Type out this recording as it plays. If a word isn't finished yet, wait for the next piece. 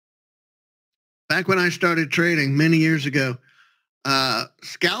Back when I started trading many years ago,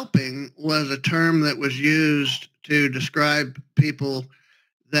 scalping was a term that was used to describe people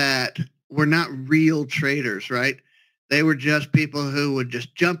that were not real traders, right? They were just people who would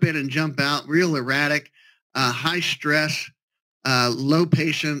just jump in and jump out, real erratic, high stress, low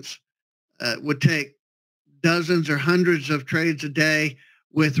patience, would take dozens or hundreds of trades a day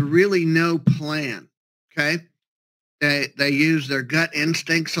with really no plan. Okay. They use their gut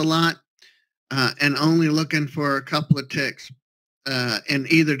instincts a lot and only looking for a couple of ticks in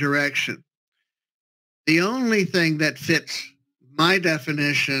either direction. The only thing that fits my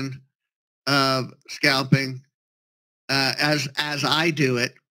definition of scalping as I do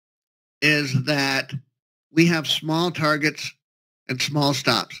it is that we have small targets and small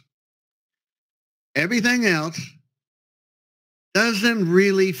stops. Everything else doesn't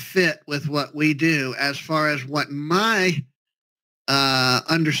really fit with what we do as far as what my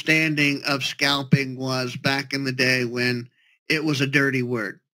understanding of scalping was back in the day when it was a dirty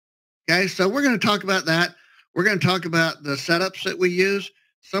word. Okay, so we're going to talk about that. We're going to talk about the setups that we use.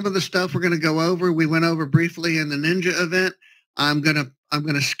 Some of the stuff we're going to go over, we went over briefly in the Ninja event. I'm going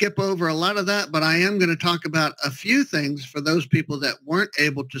to skip over a lot of that, but I am going to talk about a few things for those people that weren't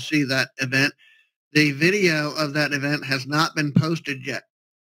able to see that event. The video of that event has not been posted yet.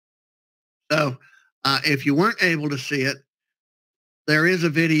 So if you weren't able to see it, there is a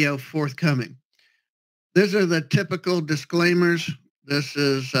video forthcoming. These are the typical disclaimers. This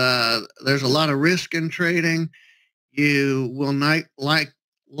is there's a lot of risk in trading. You will not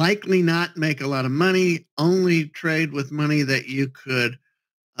likely not make a lot of money. Only trade with money that you could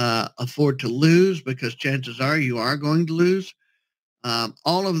afford to lose, because chances are you are going to lose.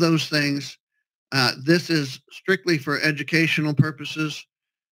 All of those things. This is strictly for educational purposes,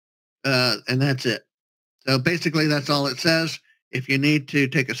 and that's it. So basically, that's all it says. If you need to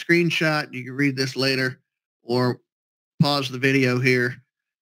take a screenshot, you can read this later or pause the video here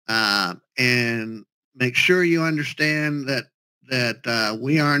and make sure you understand that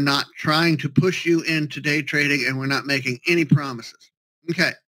we are not trying to push you into day trading, and we're not making any promises.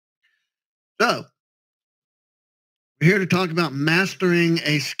 Okay. So we're here to talk about mastering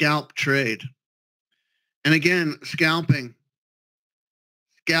a scalp trade. And again, scalping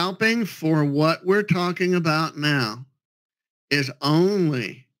for what we're talking about now is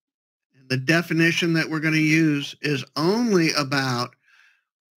only, the definition that we're going to use is only about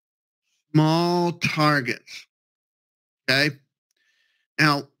small targets. Okay.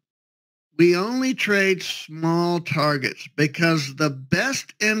 Now, we only trade small targets because the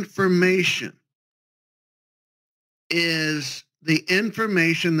best information is the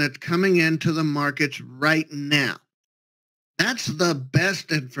information that's coming into the markets right now. That's the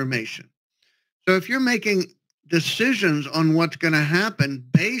best information. So if you're making decisions on what's going to happen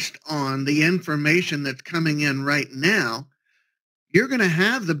based on the information that's coming in right now, you're going to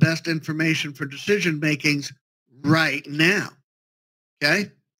have the best information for decision makings right now. Okay?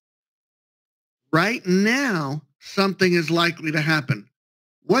 Right now, something is likely to happen.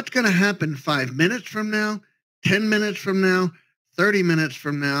 What's going to happen 5 minutes from now, 10 minutes from now, 30 minutes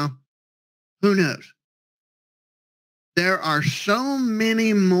from now? Who knows? There are so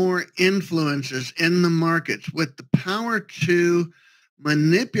many more influences in the markets with the power to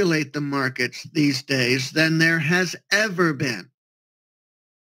manipulate the markets these days than there has ever been.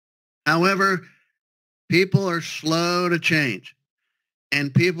 However, people are slow to change,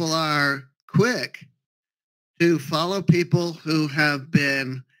 and people are quick to follow people who have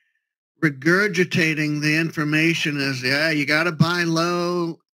been regurgitating the information as, yeah, you got to buy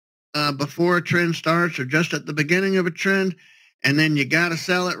low before a trend starts or just at the beginning of a trend, and then you got to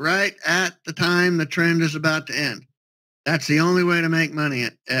sell it right at the time the trend is about to end. That's the only way to make money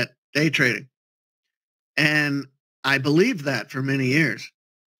at day trading. And I believed that for many years.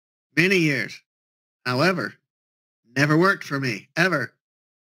 Many years. However, never worked for me, ever.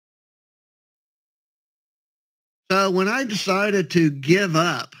 So when I decided to give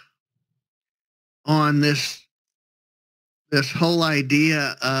up on this whole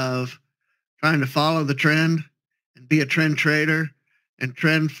idea of trying to follow the trend and be a trend trader and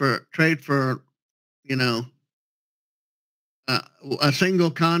trade for, a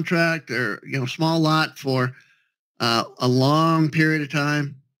single contract or, small lot for a long period of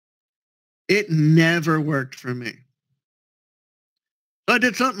time, it never worked for me. So I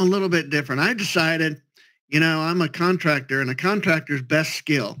did something a little bit different. I decided, I'm a contractor, and a contractor's best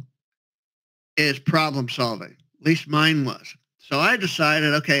skill is problem solving. At least mine was. So I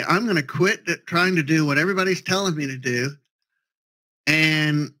decided, okay, I'm going to quit trying to do what everybody's telling me to do,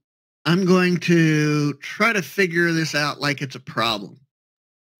 and I'm going to try to figure this out like it's a problem.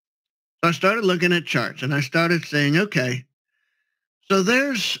 So I started looking at charts and I started saying, okay, so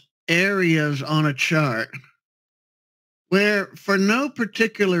there's areas on a chart where for no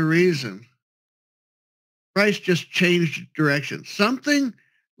particular reason, price just changed direction.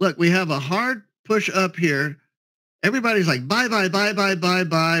 Look, we have a hard push up here. Everybody's like, buy, buy, buy, buy, buy,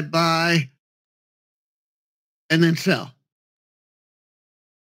 buy, buy, and then sell.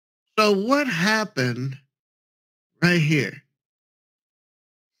 So what happened right here?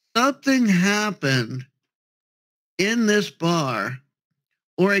 Something happened in this bar,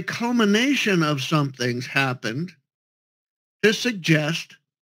 or a culmination of some things happened to suggest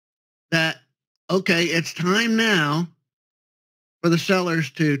that, okay, it's time now for the sellers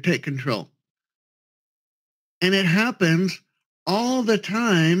to take control. And it happens all the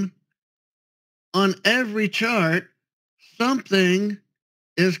time on every chart. Something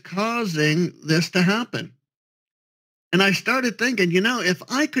is causing this to happen. And I started thinking, if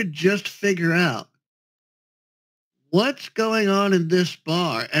I could just figure out what's going on in this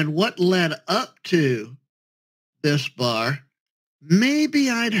bar and what led up to this bar, maybe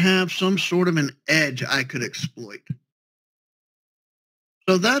I'd have some sort of an edge I could exploit.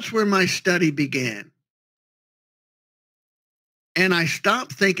 So that's where my study began. And I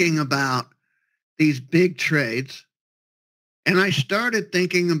stopped thinking about these big trades, and I started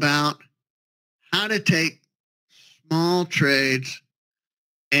thinking about how to take small trades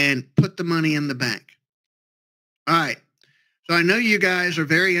and put the money in the bank. All right. So I know you guys are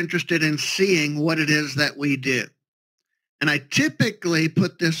very interested in seeing what it is that we do. And I typically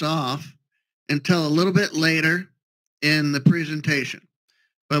put this off until a little bit later in the presentation.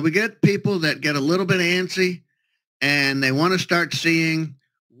 But we get people that get a little bit antsy and they want to start seeing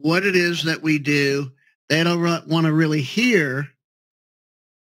what it is that we do. They don't want to really hear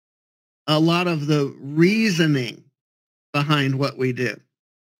a lot of the reasoning behind what we do.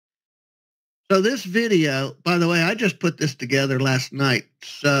 So this video, by the way, I just put this together last night.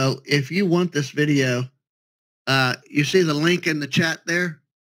 So if you want this video, you see the link in the chat there?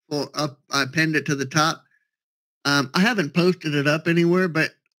 I pinned it to the top. I haven't posted it up anywhere,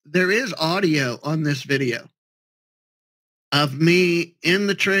 but there is audio on this video of me in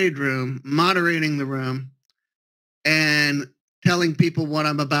the trade room, moderating the room, and telling people what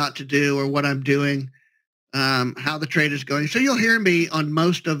I'm about to do or what I'm doing, how the trade is going. So you'll hear me on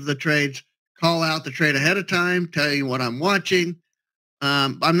most of the trades call out the trade ahead of time, tell you what I'm watching.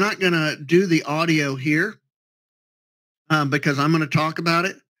 I'm not going to do the audio here because I'm going to talk about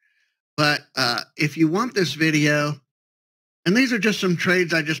it. But if you want this video, and these are just some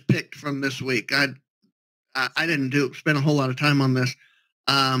trades I just picked from this week. I didn't spend a whole lot of time on this.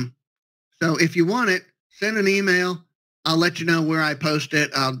 So if you want it, send an email. I'll let you know where I post it.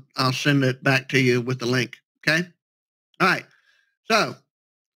 I'll send it back to you with the link. Okay. All right. So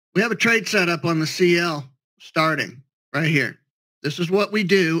we have a trade set up on the CL starting right here. This is what we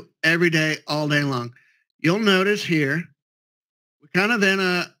do every day, all day long. You'll notice here, we're kind of in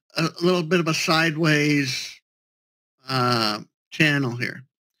a little bit of a sideways channel here.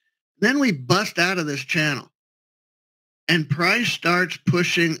 Then we bust out of this channel and price starts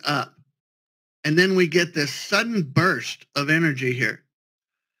pushing up. And then we get this sudden burst of energy here.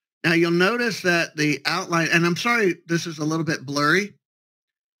 Now you'll notice that the outline, and I'm sorry, this is a little bit blurry.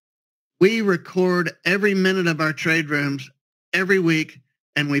 We record every minute of our trade rooms every week,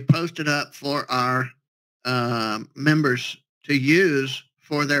 and we post it up for our members to use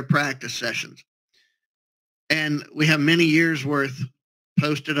for their practice sessions. And we have many years worth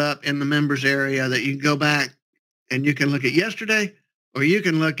posted up in the members area that you can go back and you can look at yesterday or you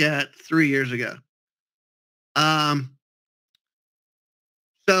can look at 3 years ago.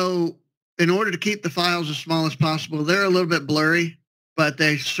 So in order to keep the files as small as possible, they're a little bit blurry, but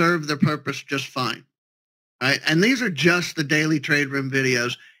they serve their purpose just fine. Right? And these are just the daily trade room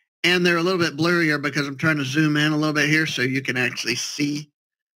videos. And they're a little bit blurrier because I'm trying to zoom in a little bit here so you can actually see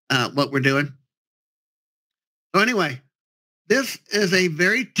what we're doing. So anyway, this is a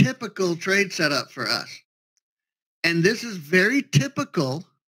very typical trade setup for us. And this is very typical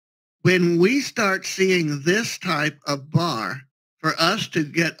when we start seeing this type of bar for us to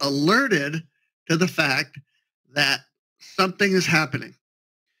get alerted to the fact that something is happening.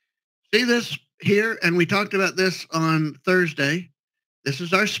 See this here? And we talked about this on Thursday. This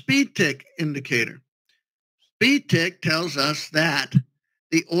is our speed tick indicator. Speed tick tells us that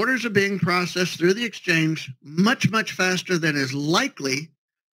the orders are being processed through the exchange much, much faster than is likely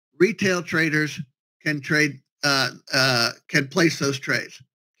retail traders can trade, can place those trades.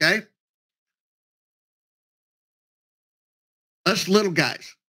 Okay. Us little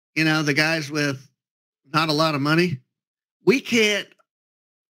guys, the guys with not a lot of money, we can't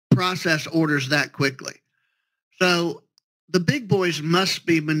process orders that quickly. So the big boys must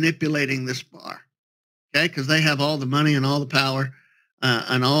be manipulating this bar, okay, because they have all the money and all the power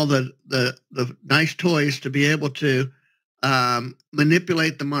and all the nice toys to be able to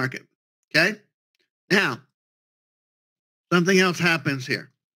manipulate the market, okay? Now, something else happens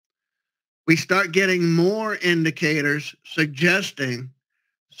here. We start getting more indicators suggesting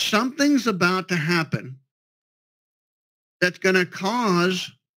something's about to happen that's going to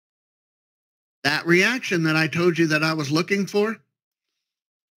cause that reaction that I told you that I was looking for.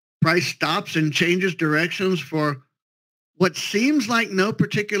 Price stops and changes directions for what seems like no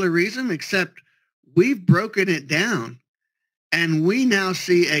particular reason, except we've broken it down and we now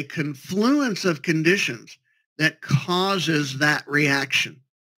see a confluence of conditions that causes that reaction.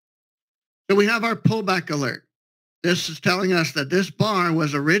 So we have our pullback alert. This is telling us that this bar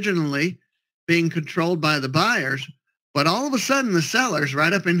was originally being controlled by the buyers, but all of a sudden the sellers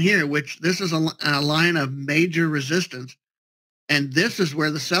right up in here, which this is a line of major resistance, and this is where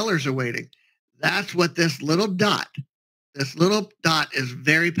the sellers are waiting. That's what this little dot is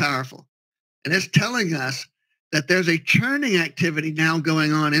very powerful. And it's telling us that there's a churning activity now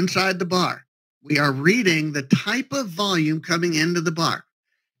going on inside the bar. We are reading the type of volume coming into the bar.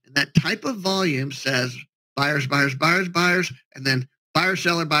 And that type of volume says buyers, buyers, buyers, buyers, and then buyer,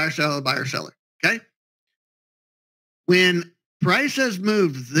 seller, buyer, seller, buyer, seller. Okay? When price has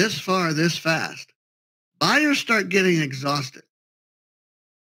moved this far, this fast, buyers start getting exhausted.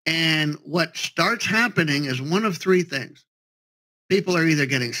 And what starts happening is one of three things. People are either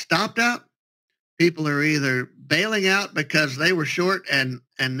getting stopped out, people are either bailing out because they were short and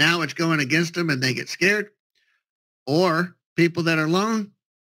now it's going against them and they get scared, or people that are long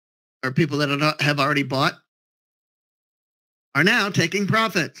or people that have already bought are now taking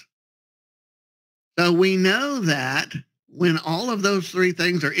profits. So we know that when all of those three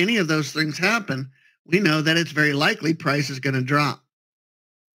things or any of those things happen, we know that it's very likely price is going to drop.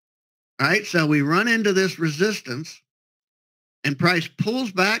 All right, so we run into this resistance and price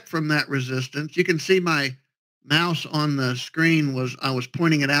pulls back from that resistance. You can see my mouse on the screen I was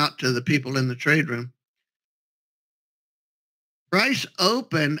pointing it out to the people in the trade room. Price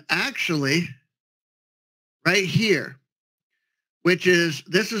opened actually right here,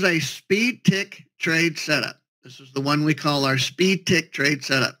 this is a speed tick trade setup. This is the one we call our speed tick trade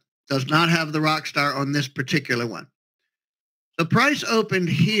setup. Does not have the Rockstar on this particular one. So price opened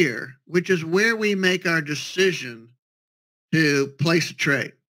here, which is where we make our decision to place a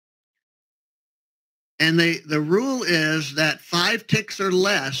trade. And the rule is that 5 ticks or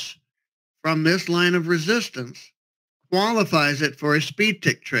less from this line of resistance qualifies it for a speed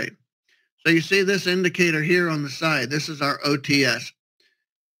tick trade. So you see this indicator here on the side. This is our OTS.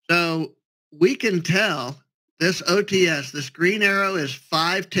 So we can tell this OTS, this green arrow is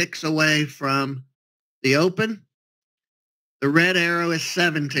 5 ticks away from the open. The red arrow is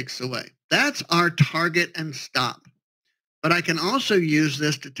 7 ticks away. That's our target and stop. But I can also use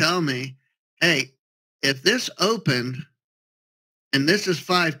this to tell me, hey, if this opened and this is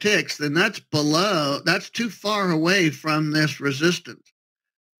 5 ticks, then that's too far away from this resistance.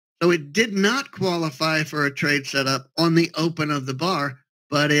 So it did not qualify for a trade setup on the open of the bar,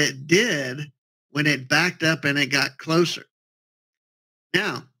 but it did when it backed up and it got closer.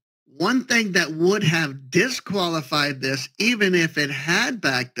 Now, one thing that would have disqualified this, even if it had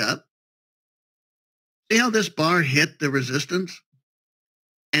backed up, see how this bar hit the resistance?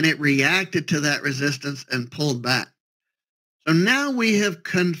 And it reacted to that resistance and pulled back. So now we have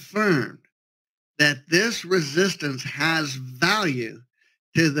confirmed that this resistance has value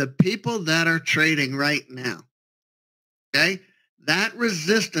to the people that are trading right now. Okay? That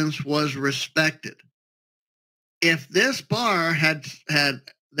resistance was respected. If this bar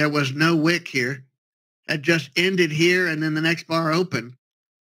there was no wick here, had just ended here and then the next bar opened,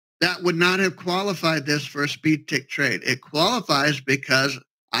 that would not have qualified this for a speed tick trade. It qualifies because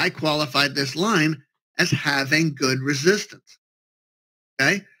I qualified this line as having good resistance.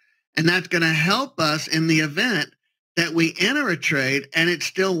 Okay? And that's going to help us in the event that we enter a trade and it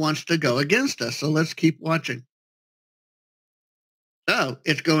still wants to go against us. So let's keep watching. So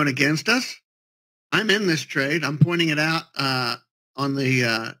it's going against us. I'm in this trade. I'm pointing it out on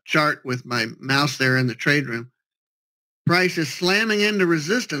the chart with my mouse there in the trade room. Price is slamming into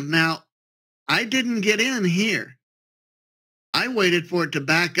resistance. Now, I didn't get in here. I waited for it to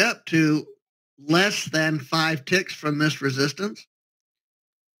back up to less than 5 ticks from this resistance.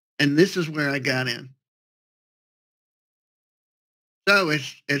 And this is where I got in. So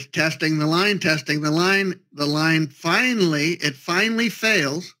it's testing the line, testing the line. The line finally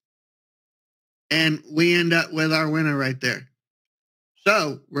fails. And we end up with our winner right there.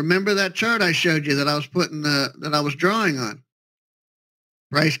 So remember that chart I showed you that I was that I was drawing on.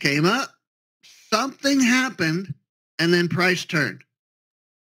 Price came up, something happened, and then price turned.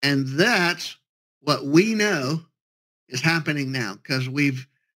 And that's what we know is happening now, because we've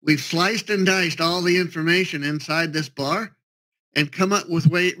sliced and diced all the information inside this bar and come up with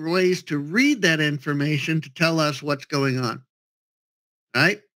ways to read that information to tell us what's going on.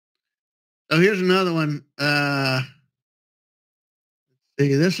 Right? So here's another one.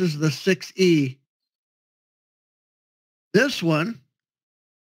 See, this is the 6E. This one,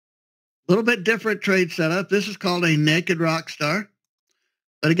 a little bit different trade setup. This is called a naked rock star.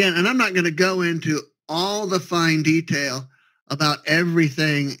 But again, and I'm not going to go into all the fine detail about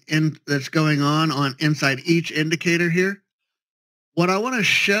everything that's going on inside each indicator here. What I want to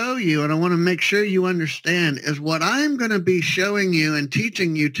show you, and I want to make sure you understand, is what I'm going to be showing you and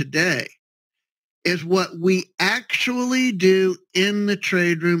teaching you today is what we actually do in the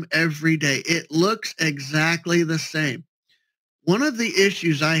trade room every day. It looks exactly the same. One of the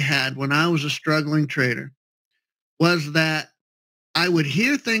issues I had when I was a struggling trader was that I would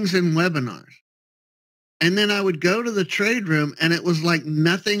hear things in webinars, and then I would go to the trade room, and it was like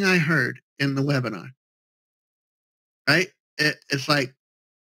nothing I heard in the webinar, right? It's like,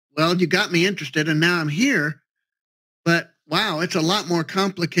 well, you got me interested, and now I'm here, but wow, it's a lot more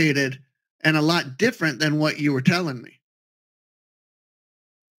complicated and a lot different than what you were telling me,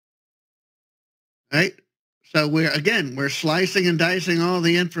 right? So we're slicing and dicing all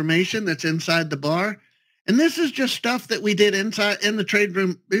the information that's inside the bar. And this is just stuff that we did inside in the trade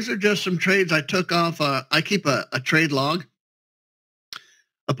room. These are just some trades I took off. I keep a trade log,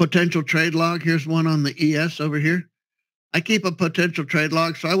 a potential trade log. Here's one on the ES over here. I keep a potential trade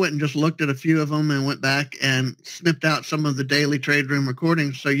log. So I went and just looked at a few of them and went back and snipped out some of the daily trade room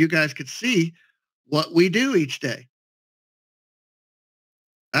recordings so you guys could see what we do each day.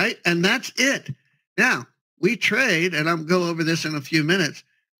 Right? And that's it. Now, we trade, and I'll go over this in a few minutes.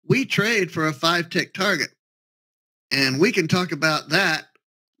 We trade for a 5-tick target. And we can talk about that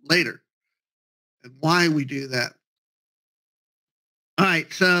later and why we do that. All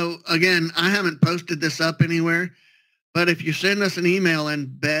right. So again, I haven't posted this up anywhere, but if you send us an email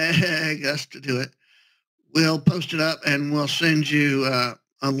and beg us to do it, we'll post it up and we'll send you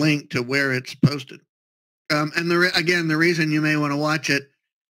a link to where it's posted. And the reason you may want to watch it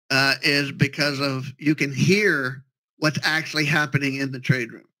is because of you can hear what's actually happening in the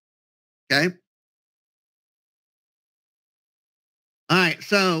trade room. Okay. All right.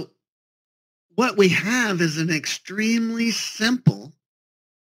 So what we have is an extremely simple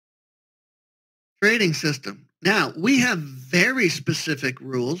trading system. Now, we have very specific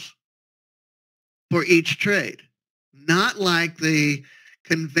rules for each trade, not like the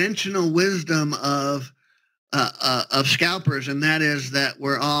conventional wisdom of scalpers, and that is that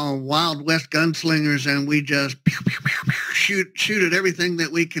we're all Wild West gunslingers and we just shoot at everything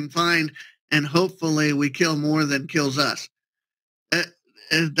that we can find, and hopefully we kill more than kills us.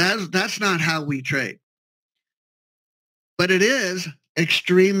 That's not how we trade. But it is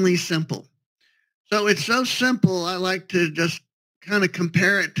extremely simple. So it's so simple, I like to just kind of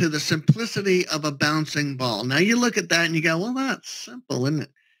compare it to the simplicity of a bouncing ball. Now you look at that and you go, well, that's simple, isn't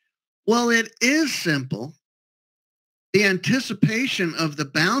it? Well, it is simple. The anticipation of the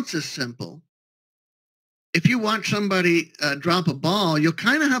bounce is simple. If you watch somebody drop a ball, you'll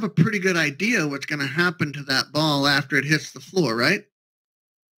kind of have a pretty good idea what's going to happen to that ball after it hits the floor, right?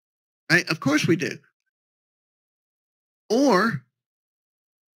 Right? Of course we do. Or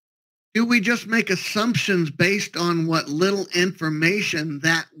do we just make assumptions based on what little information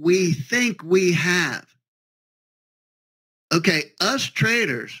that we think we have? Okay, us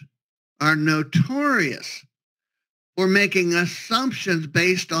traders are notorious for making assumptions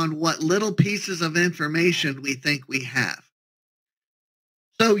based on what little pieces of information we think we have.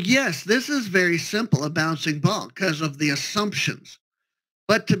 So yes, this is very simple, a bouncing ball, because of the assumptions.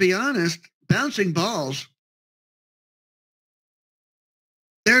 But to be honest, bouncing balls,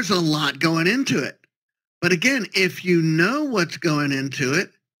 there's a lot going into it. But again, if you know what's going into it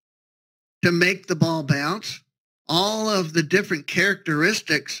to make the ball bounce, all of the different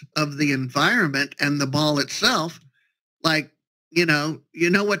characteristics of the environment and the ball itself, like, you know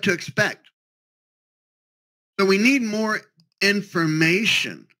what to expect. So we need more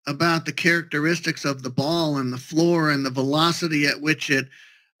information about the characteristics of the ball and the floor and the velocity at which it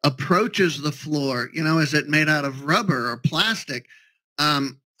approaches the floor. Is it made out of rubber or plastic?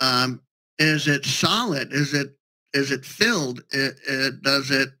 Is it solid? Is it filled?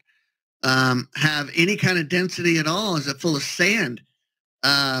 Does it have any kind of density at all? Is it full of sand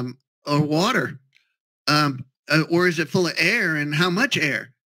or water? or is it full of air, and how much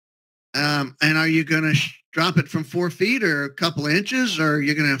air? And are you going to drop it from 4 feet or a couple inches, or are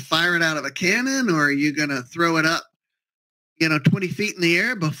you going to fire it out of a cannon, or are you going to throw it up, 20 feet in the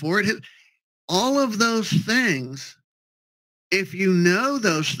air before it hits? All of those things, if you know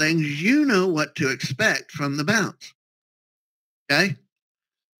those things, you know what to expect from the bounce. Okay?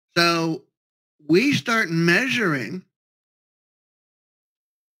 So we start measuring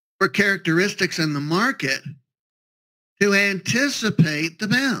for characteristics in the market to anticipate the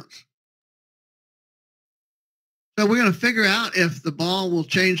bounce. So we're going to figure out if the ball will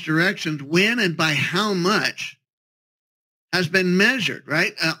change directions, when and by how much has been measured,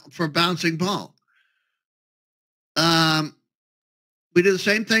 right, for bouncing ball. We do the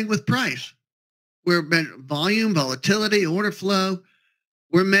same thing with price. We're volume, volatility, order flow.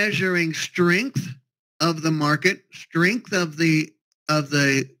 We're measuring strength of the market, strength of the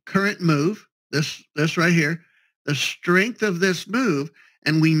current move, this right here, the strength of this move,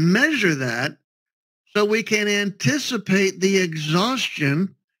 and we measure that so we can anticipate the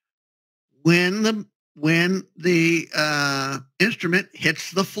exhaustion when the instrument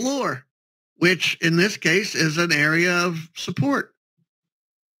hits the floor, which in this case is an area of support.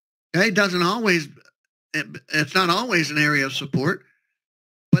 Okay, it's not always an area of support,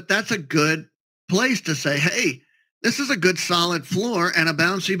 but that's a good place to say, hey, this is a good solid floor and a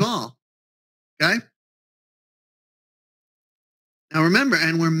bouncy ball. Okay? Now remember,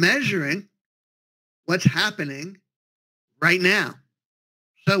 and we're measuring what's happening right now.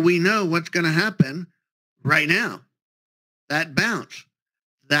 So we know what's going to happen right now. That bounce.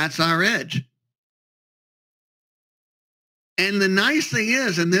 That's our edge. And the nice thing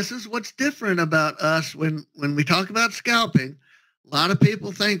is, and this is what's different about us when we talk about scalping, a lot of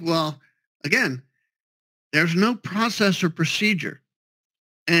people think, well, again, there's no process or procedure.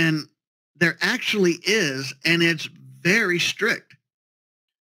 And there actually is, and it's very strict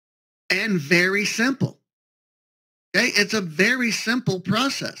and very simple. Okay, it's a very simple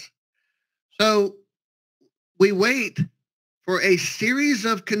process. So we wait for a series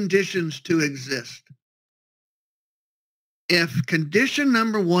of conditions to exist. If condition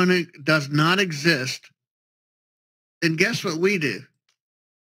number 1 does not exist, then guess what we do?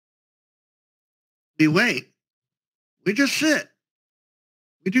 We wait. We just sit.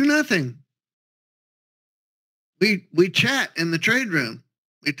 We do nothing. We chat in the trade room.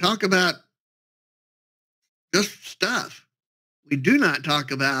 We talk about just stuff. We do not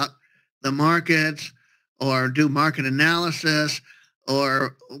talk about the markets or do market analysis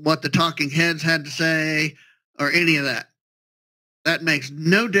or what the talking heads had to say or any of that. That makes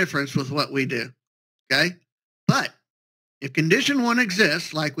no difference with what we do. Okay? But if condition 1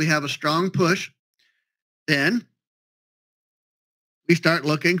 exists, like we have a strong push, then we start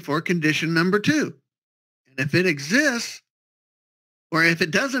looking for condition number 2. And if it exists, or if it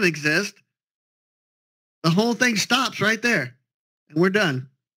doesn't exist, the whole thing stops right there. And we're done.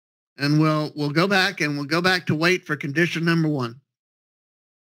 And we'll go back to wait for condition number 1.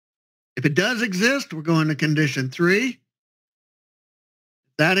 If it does exist, we're going to condition 3. If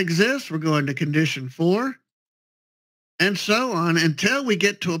that exists, we're going to condition 4. And so on until we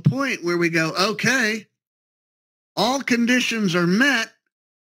get to a point where we go, okay, all conditions are met,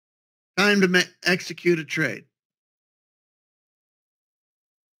 time to execute a trade.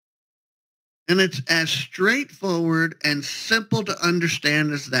 And it's as straightforward and simple to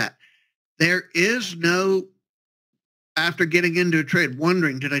understand as that. There is no, after getting into a trade,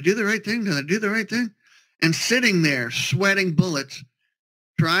 wondering, did I do the right thing? Did I do the right thing? And sitting there, sweating bullets,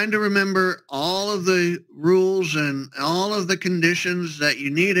 trying to remember all of the rules and all of the conditions that you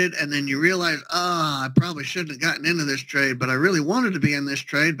needed. And then you realize, I probably shouldn't have gotten into this trade, but I really wanted to be in this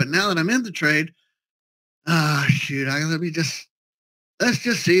trade. But now that I'm in the trade, shoot, let's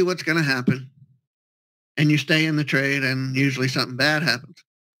just see what's going to happen. And you stay in the trade, and usually something bad happens.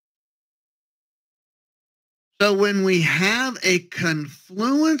 So when we have a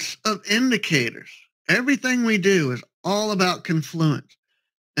confluence of indicators, everything we do is all about confluence.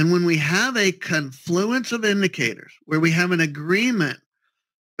 And when we have a confluence of indicators where we have an agreement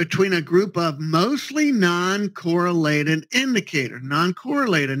between a group of mostly non-correlated indicators,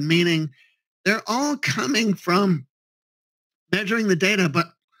 non-correlated meaning they're all coming from measuring the data,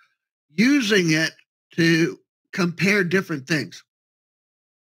 but using it to compare different things,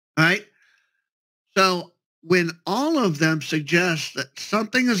 right? So when all of them suggest that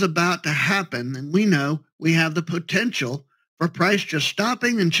something is about to happen, and we know we have the potential for price just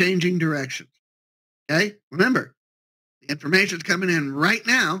stopping and changing directions, okay? Remember, the information's coming in right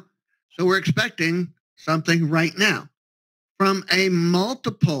now, so we're expecting something right now from a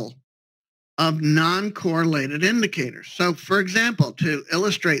multiple of non-correlated indicators. So, for example, to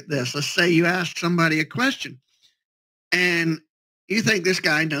illustrate this, let's say you ask somebody a question and you think this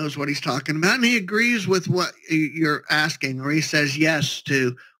guy knows what he's talking about and he agrees with what you're asking, or he says yes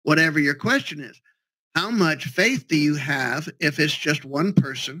to whatever your question is. How much faith do you have if it's just one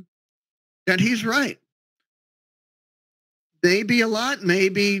person that he's right? Maybe a lot,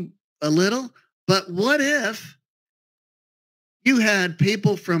 maybe a little, but what if you had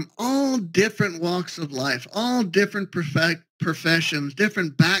people from all different walks of life, all different professions,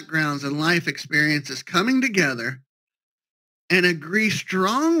 different backgrounds and life experiences coming together and agree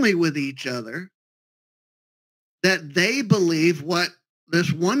strongly with each other that they believe what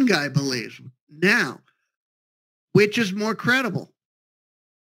this one guy believes? Now, which is more credible?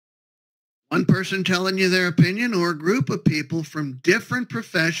 One person telling you their opinion, or a group of people from different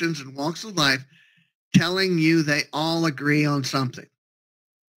professions and walks of life telling you they all agree on something?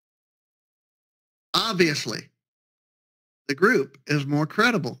 Obviously, the group is more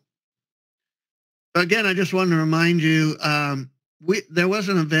credible. But again, I just wanted to remind you, there was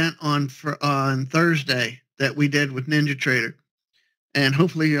an event on Thursday that we did with Ninja Trader, and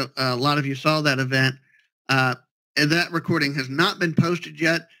hopefully a lot of you saw that event. And that recording has not been posted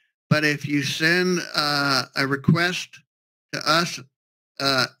yet, but if you send a request to us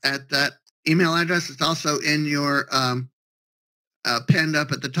at that email address, it's also in your pinned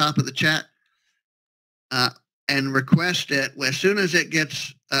up at the top of the chat, and request it. As soon as it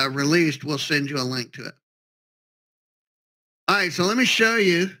gets released, we'll send you a link to it. All right, so let me show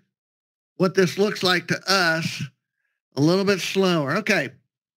you what this looks like to us a little bit slower. Okay.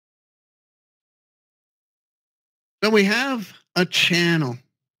 So we have a channel.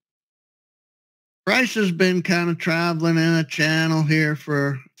 Price has been kind of traveling in a channel here for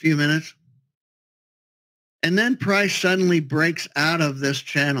a few minutes. And then price suddenly breaks out of this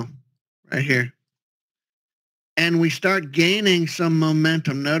channel right here. And we start gaining some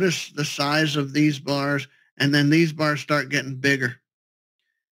momentum. Notice the size of these bars, and then these bars start getting bigger.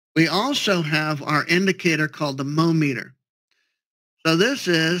 We also have our indicator called the Mo meter. So this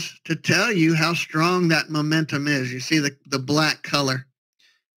is to tell you how strong that momentum is. You see the black color.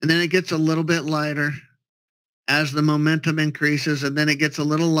 And then it gets a little bit lighter as the momentum increases, and then it gets a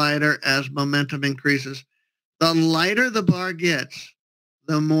little lighter as momentum increases. The lighter the bar gets,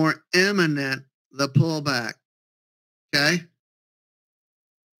 the more imminent the pullback. Okay?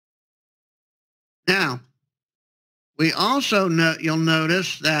 Now, we also you'll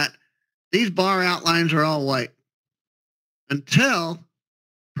notice that these bar outlines are all white until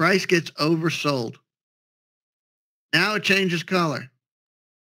price gets oversold. Now it changes color.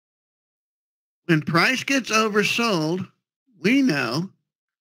 When price gets oversold, we know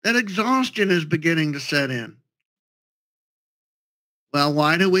that exhaustion is beginning to set in. Well,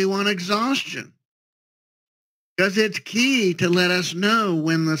 why do we want exhaustion? Because it's key to let us know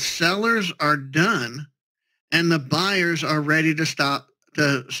when the sellers are done and the buyers are ready to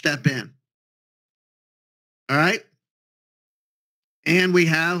step in. All right? And we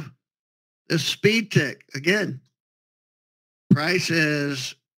have the speed tick. Again,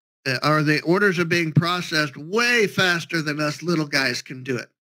 prices, or the orders are being processed way faster than us little guys can do it.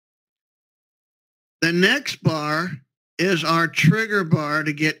 The next bar is our trigger bar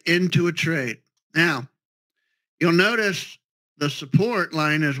to get into a trade. Now, you'll notice the support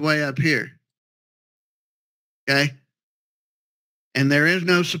line is way up here. Okay? And there is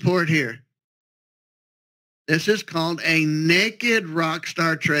no support here. This is called a naked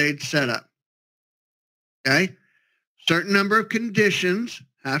rockstar trade setup. Okay? Certain number of conditions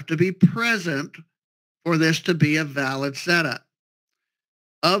have to be present for this to be a valid setup.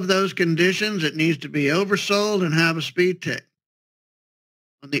 Of those conditions, it needs to be oversold and have a speed tick.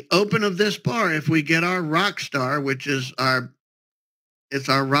 On the open of this bar, if we get our rockstar, which is our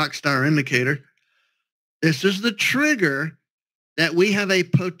rockstar indicator, this is the trigger that we have a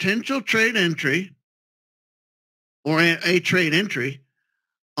potential trade entry or a trade entry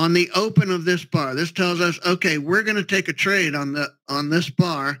on the open of this bar. This tells us, okay, we're going to take a trade on this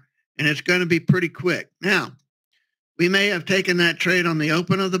bar, and it's going to be pretty quick. Now, we may have taken that trade on the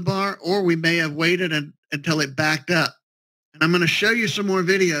open of the bar, or we may have waited until it backed up. And I'm going to show you some more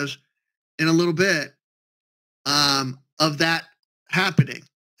videos in a little bit of that happening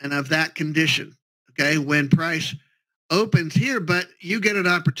and of that condition, okay, when price opens here. But you get an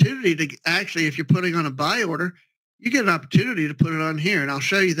opportunity to actually, if you're putting on a buy order, you get an opportunity to put it on here. And I'll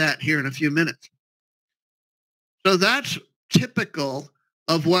show you that here in a few minutes. So that's typical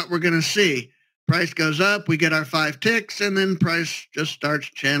of what we're going to see. Price goes up, we get our 5 ticks, and then price just starts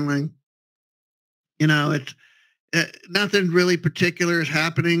channeling. You know, it's nothing really particular is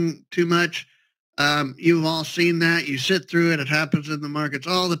happening too much. You've all seen that. You sit through it. It happens in the markets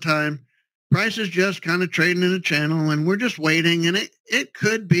all the time. Price is just kind of trading in a channel, and we're just waiting. And it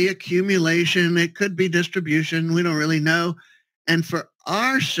could be accumulation. It could be distribution. We don't really know. And for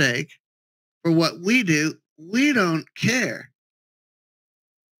our sake, for what we do, we don't care,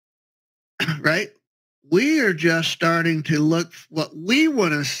 right? We are just starting to look. What we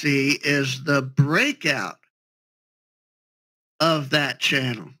want to see is the breakout of that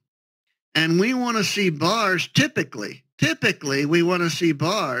channel. And we want to see bars typically we want to see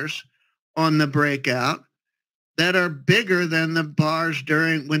bars on the breakout that are bigger than the bars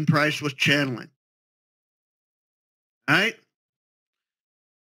during when price was channeling. All right?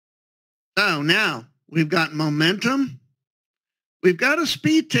 So now we've got momentum. We've got a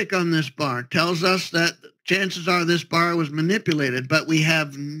speed tick on this bar. Tells us that chances are this bar was manipulated, but we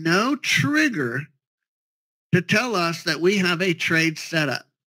have no trigger to tell us that we have a trade setup.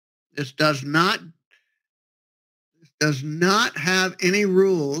 This does not have any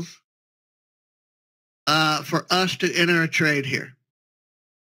rules for us to enter a trade here.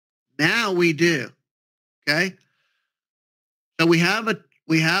 Now we do. Okay. So we have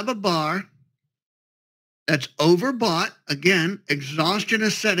a bar that's overbought. Again, exhaustion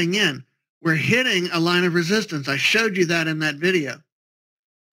is setting in. We're hitting a line of resistance. I showed you that in that video.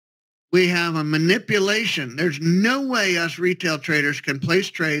 We have a manipulation. There's no way us retail traders can place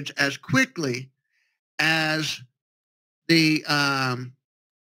trades as quickly as the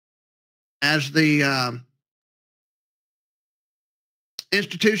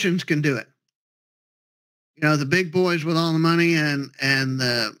institutions can do it. You know, the big boys with all the money and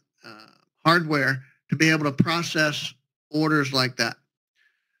the hardware to be able to process orders like that.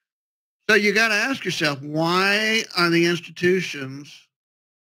 So you got to ask yourself, why are the institutions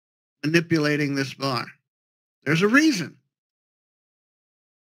manipulating this bar? There's a reason.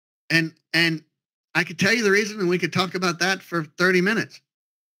 And I could tell you the reason, and we could talk about that for 30 minutes.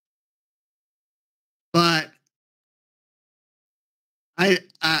 But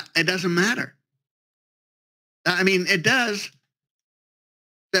it doesn't matter. I mean, it does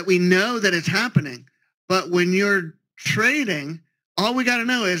that we know that it's happening. But when you're trading, all we got to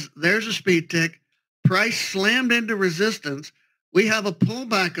know is there's a speed tick, price slammed into resistance. We have a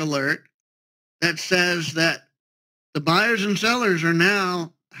pullback alert that says that the buyers and sellers are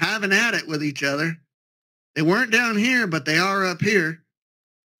now having at it with each other. They weren't down here, but they are up here.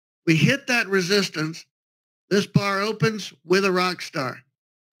 We hit that resistance. This bar opens with a rock star.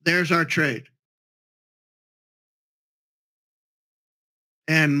 There's our trade.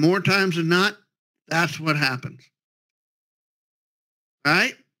 And more times than not, that's what happens.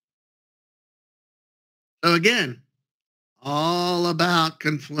 Right? So again, all about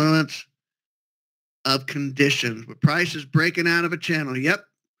confluence of conditions. Where price is breaking out of a channel. Yep,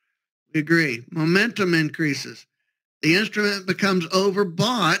 we agree. Momentum increases. The instrument becomes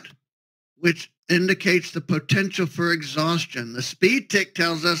overbought, which indicates the potential for exhaustion. The speed tick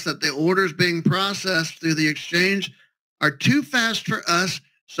tells us that the orders being processed through the exchange are too fast for us,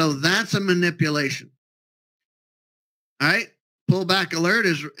 so that's a manipulation. All right? Pullback alert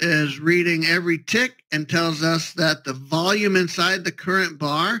is reading every tick and tells us that the volume inside the current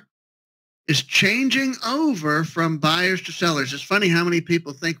bar is changing over from buyers to sellers. It's funny how many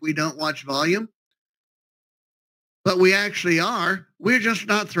people think we don't watch volume, but we actually are. We're just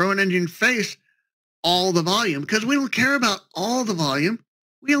not throwing in your face all the volume because we don't care about all the volume.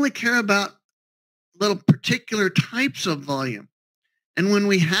 We only care about little particular types of volume. And when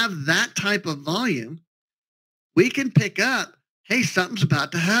we have that type of volume, we can pick up, hey, something's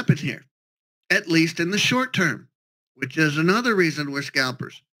about to happen here, at least in the short term, which is another reason we're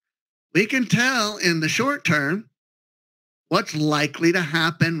scalpers. We can tell in the short term what's likely to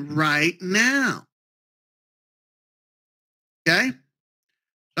happen right now. Okay?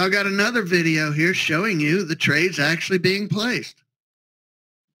 So I've got another video here showing you the trades actually being placed.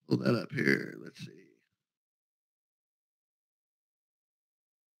 Pull that up here. Let's see.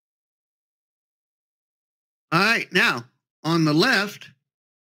 All right, now on the left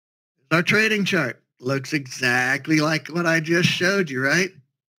is our trading chart. Looks exactly like what I just showed you, right?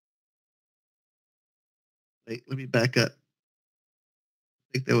 Wait, let me back up.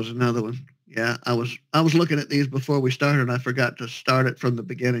 I think there was another one. Yeah, I was looking at these before we started. I forgot to start it from the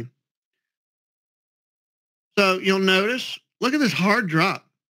beginning. So you'll notice, look at this hard drop.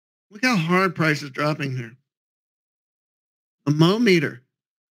 Look how hard price is dropping here. A Mo meter,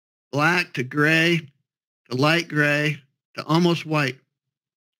 black to gray to light gray to almost white.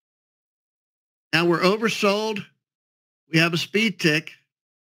 Now we're oversold. We have a speed tick.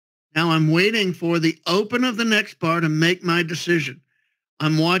 Now I'm waiting for the open of the next bar to make my decision.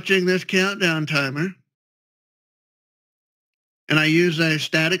 I'm watching this countdown timer, and I use a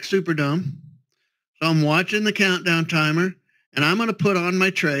static superdome. So I'm watching the countdown timer, and I'm going to put on my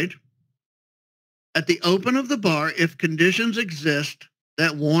trade. At the open of the bar, if conditions exist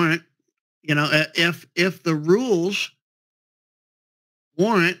that warrant, if the rules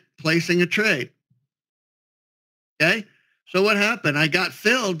warrant placing a trade. Okay? So what happened? I got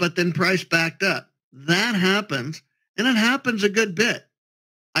filled, but then price backed up. That happens, and it happens a good bit.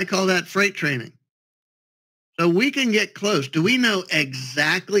 I call that freight training. So we can get close. Do we know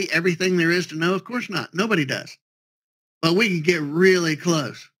exactly everything there is to know? Of course not. Nobody does. But we can get really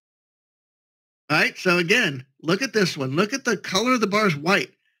close. All right? So again, look at this one. Look at the color of the bar is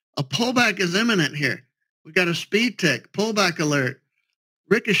white. A pullback is imminent here. We got a speed tick, pullback alert,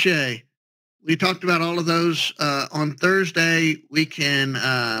 ricochet. We talked about all of those on Thursday. We can,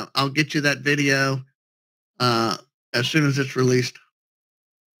 I'll get you that video as soon as it's released.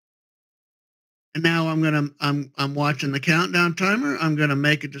 And now I'm watching the countdown timer. I'm going to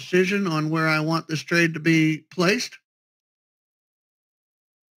make a decision on where I want this trade to be placed.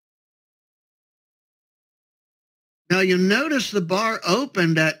 Now you'll notice the bar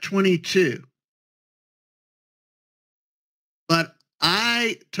opened at 22. But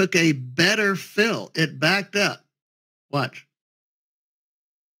I took a better fill. It backed up. Watch.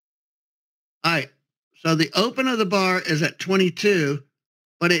 All right. So the open of the bar is at 22,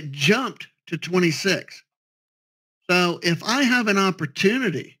 but it jumped to 26. So if I have an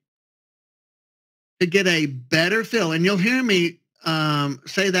opportunity to get a better fill, and you'll hear me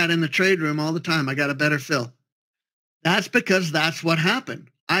say that in the trade room all the time, I got a better fill. That's because that's what happened.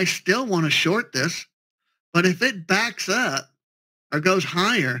 I still want to short this, but if it backs up or goes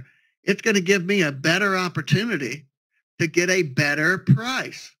higher, it's going to give me a better opportunity to get a better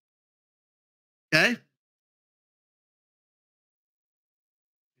price. Okay?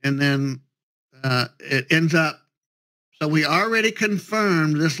 And then it ends up, so we already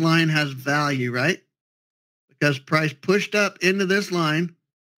confirmed this line has value, right? Because price pushed up into this line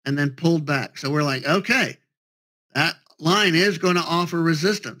and then pulled back. So we're like, okay, that line is going to offer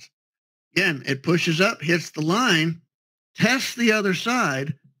resistance. Again, it pushes up, hits the line, tests the other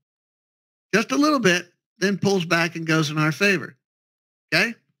side just a little bit, then pulls back and goes in our favor.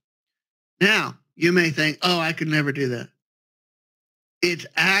 Okay? Now, you may think, oh, I could never do that. It's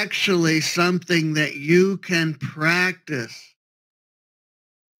actually something that you can practice.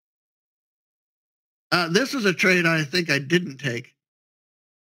 This is a trade I think I didn't take.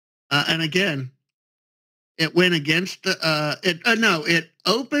 And again, it went against it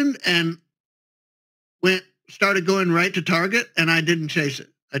opened and started going right to target, and I didn't chase it.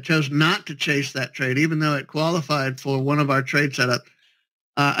 I chose not to chase that trade, even though it qualified for one of our trade setups.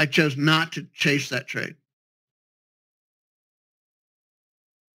 I chose not to chase that trade.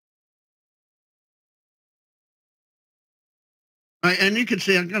 All right, and you can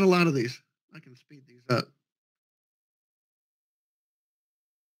see I've got a lot of these. I can speed these up.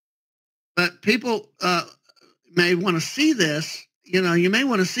 But people may want to see this. You may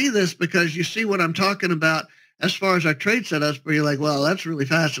want to see this because you see what I'm talking about as far as our trade setups, where you're like, well, that's really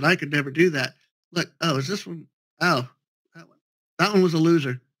fast, and I could never do that. Look, oh, is this one? Oh, that one was a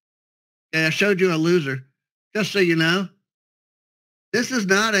loser. Okay, I showed you a loser. Just so you know, this is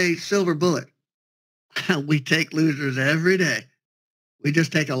not a silver bullet. We take losers every day. We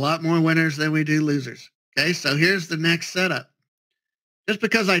just take a lot more winners than we do losers. Okay, so here's the next setup. Just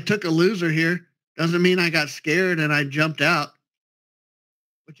because I took a loser here doesn't mean I got scared and I jumped out.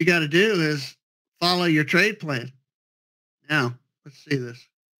 What you got to do is follow your trade plan. Now, let's see this.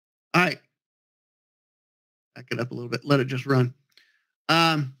 All right. Back it up a little bit. Let it just run.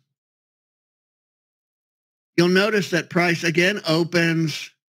 You'll notice that price again opens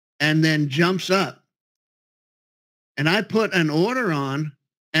and then jumps up. And I put an order on,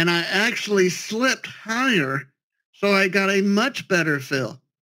 and I actually slipped higher, so I got a much better fill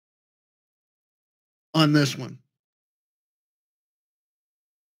on this one.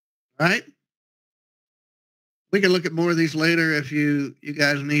 All right? We can look at more of these later if you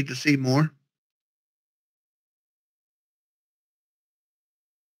guys need to see more.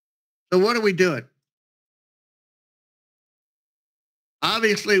 So what are we doing?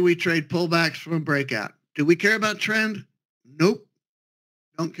 Obviously, we trade pullbacks from breakout. Do we care about trend? Nope.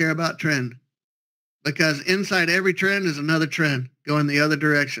 Don't care about trend. Because inside every trend is another trend going the other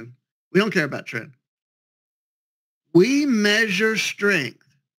direction. We don't care about trend. We measure strength.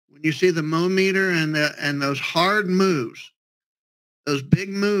 When you see the Mo meter and those hard moves, those big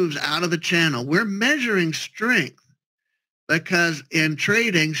moves out of the channel, we're measuring strength because in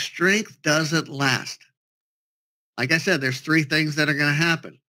trading, strength doesn't last. Like I said, there's three things that are going to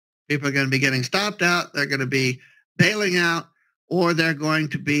happen. People are going to be getting stopped out, they're going to be bailing out, or they're going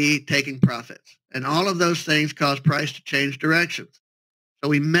to be taking profits. And all of those things cause price to change directions. So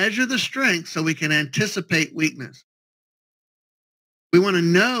we measure the strength so we can anticipate weakness. We want to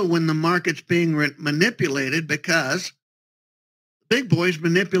know when the market's being manipulated because big boys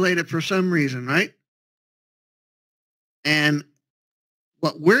manipulate it for some reason, right? And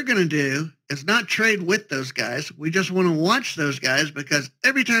what we're going to do is not trade with those guys. We just want to watch those guys because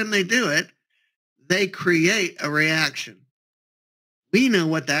every time they do it, they create a reaction. We know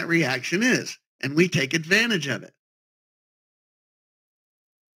what that reaction is, and we take advantage of it.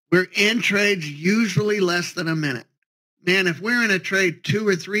 We're in trades usually less than a minute. Man, if we're in a trade 2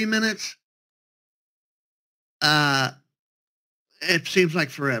 or 3 minutes, it seems like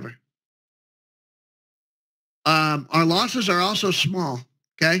forever. Our losses are also small,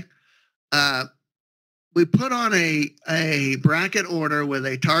 okay? We put on a bracket order with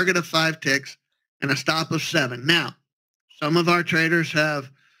a target of 5 ticks and a stop of 7. Now, some of our traders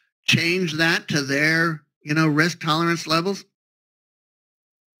have changed that to their, risk tolerance levels.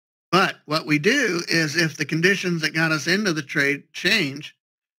 But what we do is if the conditions that got us into the trade change,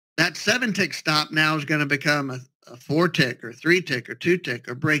 that 7 tick stop now is going to become a 4 tick or 3 tick or 2 tick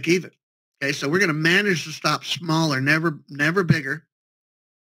or break even. Okay, so we're going to manage to stop smaller, never bigger.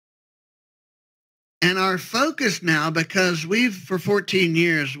 And our focus now, because for 14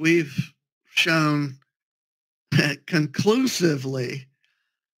 years, we've shown conclusively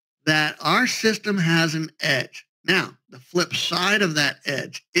that our system has an edge. Now, the flip side of that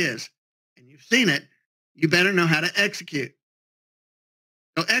edge is, and you've seen it, you better know how to execute.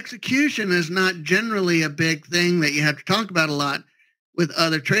 So execution is not generally a big thing that you have to talk about a lot with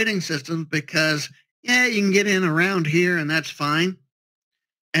other trading systems because, you can get in around here and that's fine.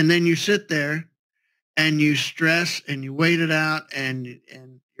 And then you sit there and you stress and you wait it out and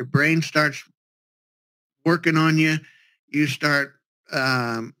your brain starts working on you. You start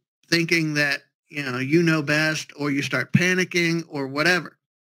thinking that, you know best, or you start panicking or whatever.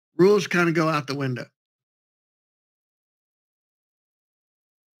 Rules kind of go out the window.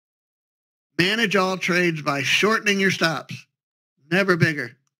 Manage all trades by shortening your stops. Never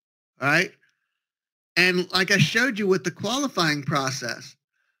bigger. All right. And like I showed you with the qualifying process,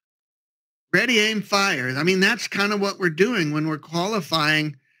 ready, aim, fire. I mean, that's kind of what we're doing when we're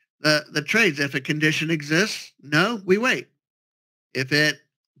qualifying the trades. If a condition exists, no, we wait. If it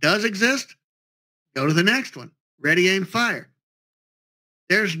does exist, go to the next one. Ready, aim, fire.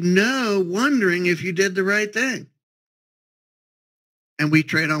 There's no wondering if you did the right thing. And we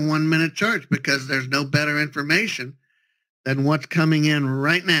trade on 1 minute charts because there's no better information than what's coming in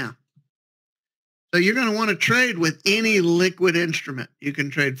right now. So you're going to want to trade with any liquid instrument. You can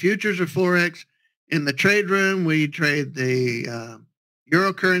trade futures or Forex. In the trade room, we trade the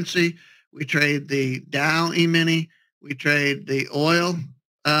Euro currency. We trade the Dow E-mini. We trade the oil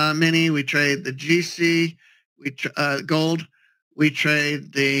mini. We trade the GC gold. We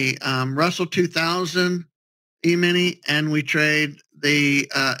trade the Russell 2000 E-mini, and we trade the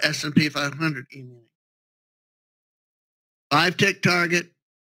S&P 500 E-mini. 5 tick target,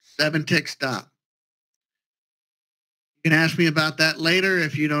 7 tick stop. You can ask me about that later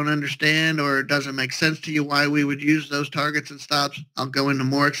if you don't understand or it doesn't make sense to you why we would use those targets and stops. I'll go into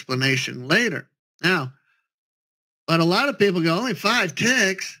more explanation later. Now, but a lot of people go, only 5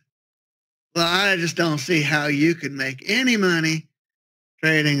 ticks? Well, I just don't see how you can make any money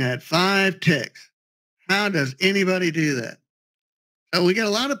trading at 5 ticks. How does anybody do that? So we get a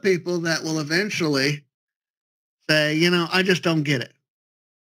lot of people that will eventually say, I just don't get it.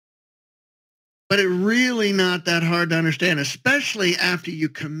 But it's really not that hard to understand, especially after you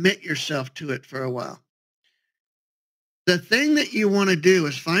commit yourself to it for a while. The thing that you want to do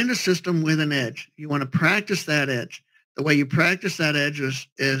is find a system with an edge. You want to practice that edge. The way you practice that edge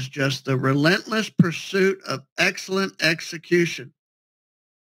is just the relentless pursuit of excellent execution.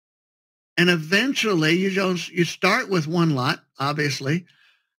 And eventually you start with one lot, obviously,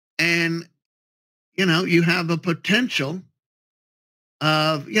 and you have a potential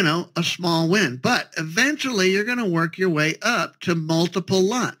of, a small win. But eventually you're going to work your way up to multiple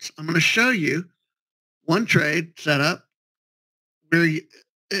lots. I'm going to show you one trade setup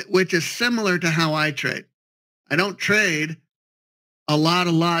which is similar to how I trade. I don't trade a lot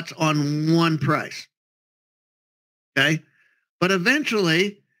of lots on one price. Okay? But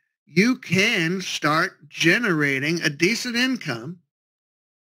eventually you can start generating a decent income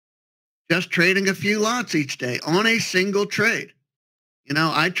just trading a few lots each day on a single trade.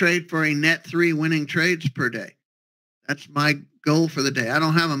 I trade for a net 3 winning trades per day. That's my goal for the day. I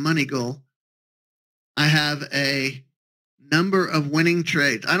don't have a money goal. I have a number of winning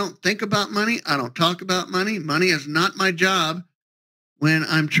trades. I don't think about money. I don't talk about money. Money is not my job when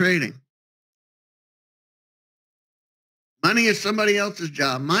I'm trading. Money is somebody else's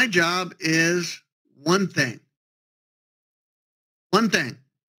job. My job is one thing. One thing.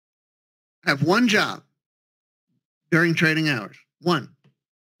 I have one job during trading hours. One.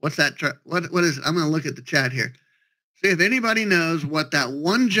 What's that? What is it? I'm going to look at the chat here. See if anybody knows what that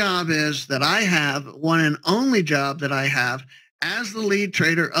one job is that I have, one and only job that I have as the lead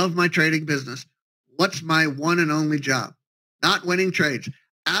trader of my trading business. What's my one and only job? Not winning trades.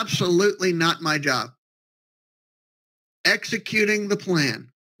 Absolutely not my job. Executing the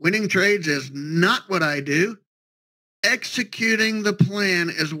plan. Winning trades is not what I do. Executing the plan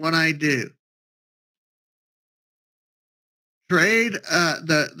is what I do. Trade,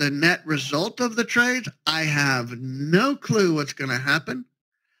 the net result of the trades, I have no clue what's going to happen.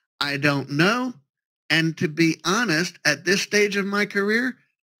 I don't know. And to be honest, at this stage of my career,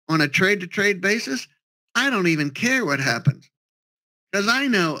 on a trade-to-trade basis, I don't even care what happens. Because I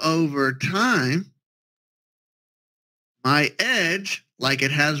know over time, my edge, like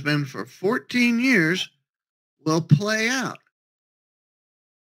it has been for 14 years, will play out.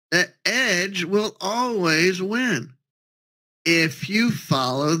 The edge will always win if you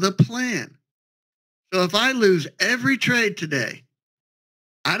follow the plan. So if I lose every trade today,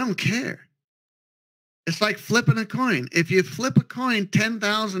 I don't care. It's like flipping a coin. If you flip a coin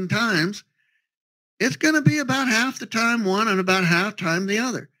 10,000 times, it's going to be about half the time one and about half time the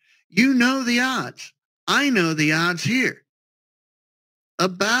other. You know the odds. I know the odds here.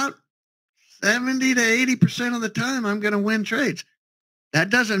 About 70 to 80% of the time, I'm going to win trades. That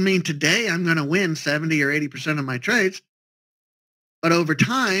doesn't mean today I'm going to win 70 or 80% of my trades. But over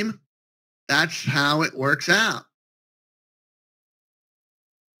time, that's how it works out.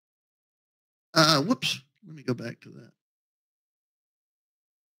 Whoops. Let me go back to that.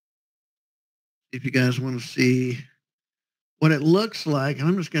 If you guys want to see what it looks like, and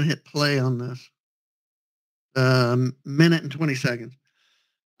I'm just going to hit play on this. Minute and 20 seconds.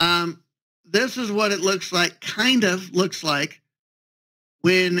 This is what it looks like, kind of looks like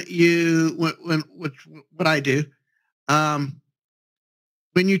when what I do.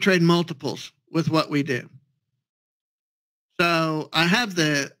 When you trade multiples with what we do. So I have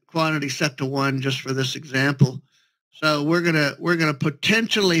the quantity set to 1 just for this example. So we're gonna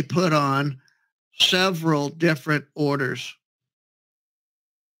potentially put on several different orders.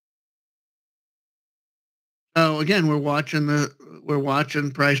 So again, we're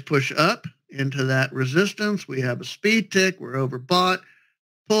watching price push up into that resistance. We have a speed tick. We're overbought.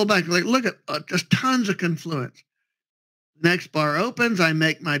 Pullback. Look at just tons of confluence. Next bar opens, I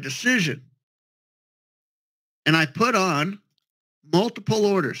make my decision. And I put on multiple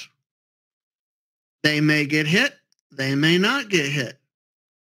orders. They may get hit. They may not get hit.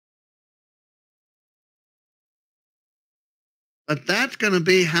 But that's going to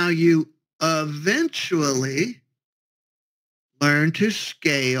be how you eventually learn to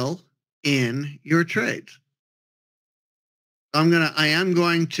scale in your trades. I am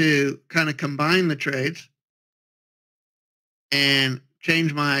going to kind of combine the trades and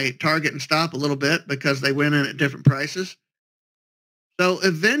change my target and stop a little bit because they went in at different prices. So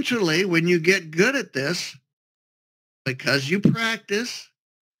eventually, when you get good at this, because you practice,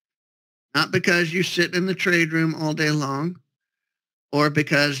 not because you sit in the trade room all day long, or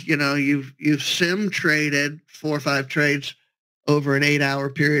because you've sim traded 4 or 5 trades over an 8-hour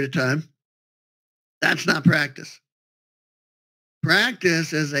period of time. That's not practice.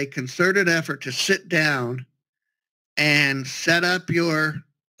 Practice is a concerted effort to sit down and set up your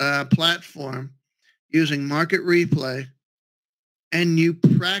platform using market replay, and you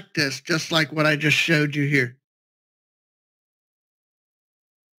practice just like what I just showed you here.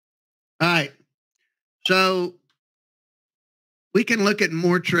 All right. So we can look at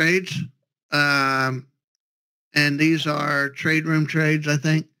more trades, and these are trade room trades, I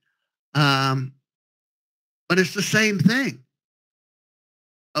think. But it's the same thing.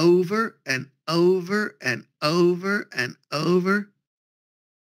 Over and over and over and over.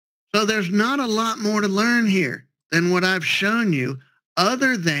 So there's not a lot more to learn here than what I've shown you,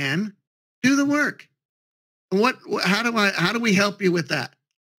 other than do the work. How do we help you with that?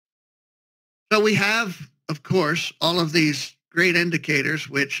 So we have, of course, all of these great indicators,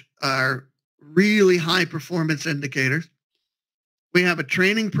 which are really high performance indicators. We have a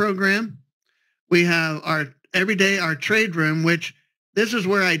training program. We have our trade room, which this is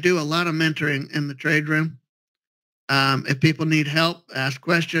where I do a lot of mentoring in the trade room. If people need help, ask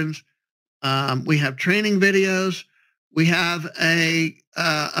questions. We have training videos. We have a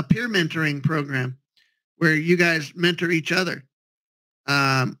peer mentoring program. where you guys mentor each other.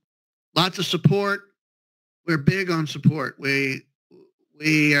 Lots of support. We're big on support. We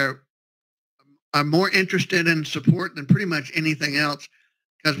are more interested in support than pretty much anything else,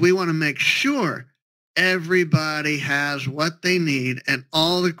 because we want to make sure everybody has what they need and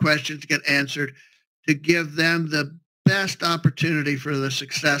all the questions get answered to give them the best opportunity for the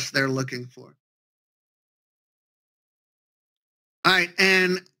success they're looking for. All right,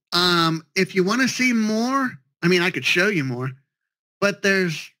 and if you want to see more, I mean, I could show you more, but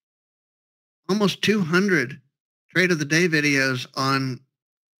there's almost 200 Trade of the Day videos on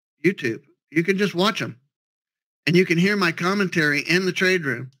YouTube. You can just watch them, and you can hear my commentary in the trade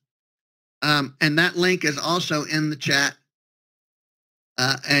room. And that link is also in the chat.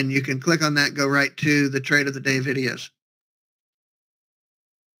 And you can click on that, go right to the Trade of the Day videos.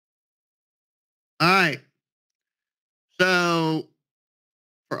 All right. So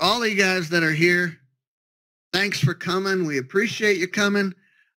for all of you guys that are here, thanks for coming. We appreciate you coming.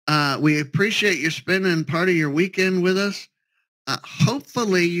 We appreciate you spending part of your weekend with us.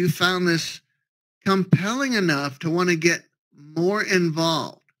 Hopefully you found this compelling enough to want to get more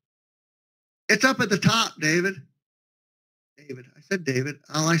involved. It's up at the top, David. David. I said David.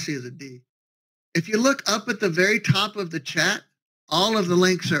 All I see is a D. If you look up at the very top of the chat, all of the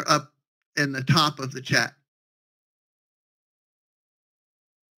links are up in the top of the chat.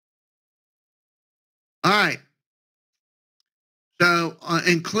 All right. So,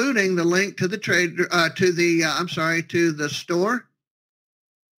 including the link to the to the store.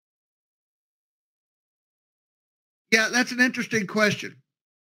 Yeah, that's an interesting question.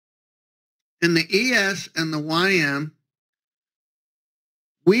 In the ES and the YM,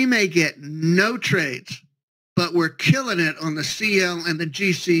 we may get no trades, but we're killing it on the CL and the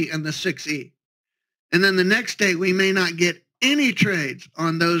GC and the 6E. And then the next day, we may not get any trades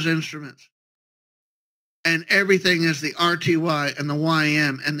on those instruments. And everything is the RTY and the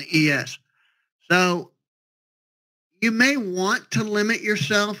YM and the ES. So you may want to limit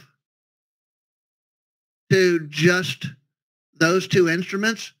yourself to just those two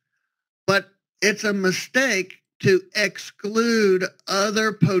instruments, but it's a mistake to exclude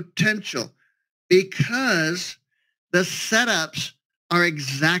other potential, because the setups are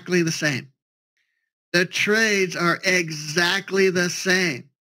exactly the same. The trades are exactly the same.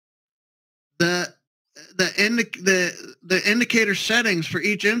 The indicator settings for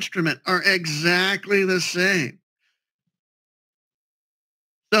each instrument are exactly the same.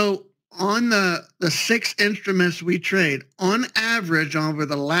 So on the 6 instruments we trade, on average over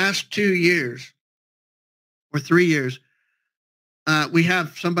the last 2 years or 3 years, we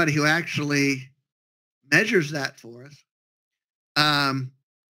have somebody who actually measures that for us.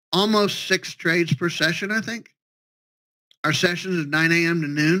 Almost 6 trades per session, I think. Our sessions is 9 a.m. to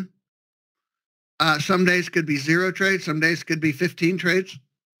noon. Some days could be 0 trades. Some days could be 15 trades.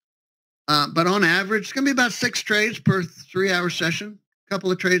 But on average, it's going to be about 6 trades per 3-hour session, a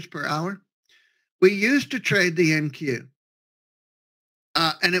couple of trades per hour. We used to trade the NQ,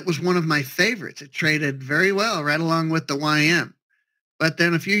 and it was one of my favorites. It traded very well right along with the YM. But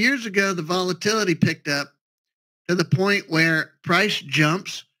then a few years ago, the volatility picked up to the point where price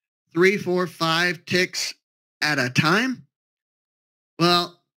jumps 3, 4, 5 ticks at a time.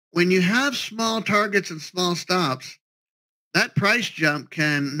 Well, when you have small targets and small stops, that price jump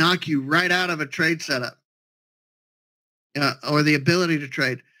can knock you right out of a trade setup, or the ability to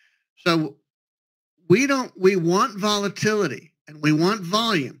trade. So we want volatility and we want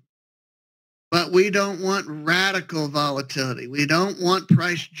volume, but we don't want radical volatility. We don't want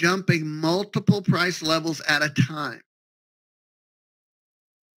price jumping multiple price levels at a time.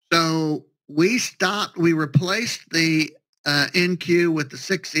 So we replaced the NQ with the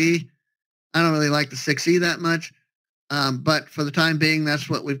 6E. I don't really like the 6E that much, but for the time being, that's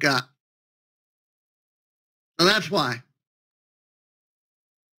what we've got. So that's why.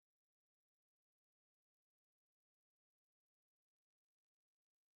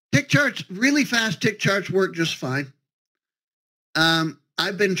 Tick charts, really fast tick charts work just fine.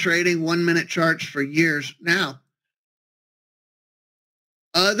 I've been trading 1-minute charts for years now.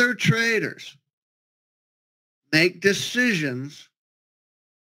 Other traders make decisions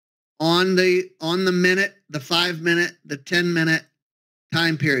on the minute, the 5-minute, the 10-minute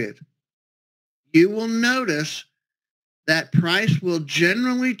time period. You will notice that price will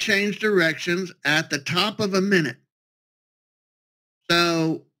generally change directions at the top of a minute.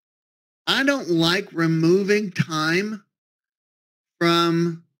 So I don't like removing time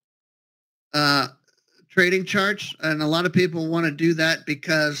from trading charts, and a lot of people want to do that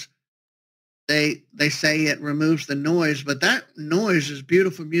because they say it removes the noise, but that noise is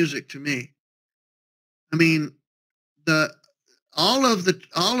beautiful music to me. I mean, all of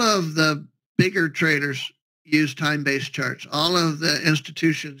the bigger traders use time-based charts. All of the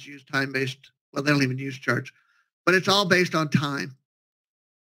institutions use time-based. Well, they don't even use charts, but it's all based on time.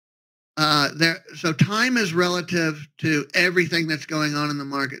 So time is relative to everything that's going on in the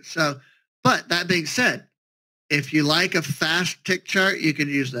market. So, but that being said, if you like a fast tick chart, you can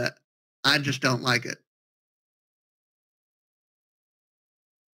use that. I just don't like it.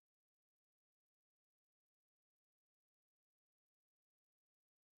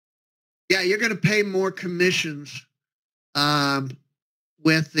 Yeah, you're going to pay more commissions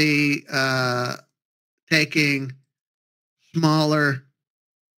with the taking smaller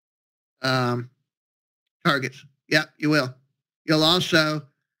targets. Yeah, you will. You'll also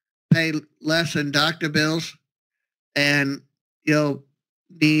pay less in doctor bills, and you'll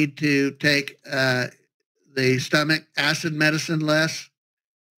need to take the stomach acid medicine less.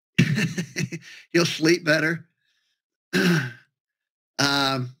 You'll sleep better.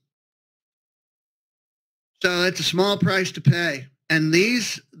 So it's a small price to pay. And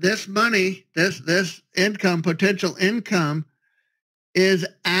this money, this income, potential income, is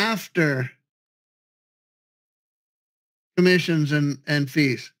after commissions and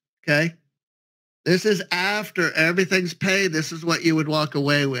fees. Okay? This is after everything's paid. This is what you would walk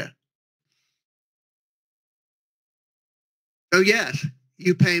away with. So yes,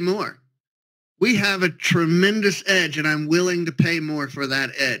 you pay more. We have a tremendous edge, and I'm willing to pay more for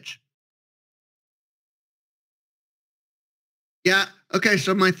that edge. Yeah, okay,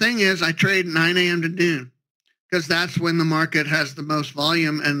 so my thing is I trade 9 a.m. to noon because that's when the market has the most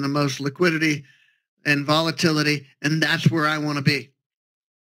volume and the most liquidity and volatility, and that's where I want to be.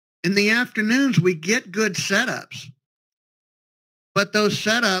 In the afternoons, we get good setups, but those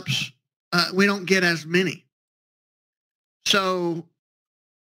setups, we don't get as many. So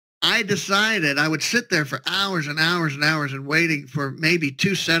I decided I would sit there for hours and hours and hours and waiting for maybe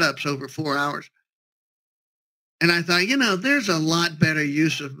 2 setups over 4 hours. And I thought, there's a lot better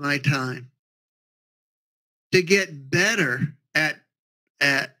use of my time to get better at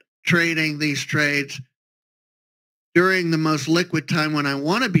trading these trades during the most liquid time when I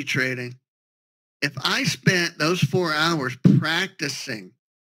want to be trading. If I spent those 4 hours practicing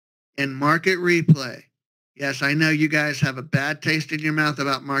in market replay, yes, I know you guys have a bad taste in your mouth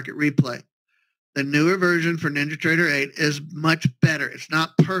about market replay. The newer version for NinjaTrader 8 is much better. It's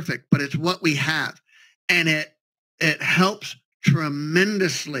not perfect, but it's what we have. And it helps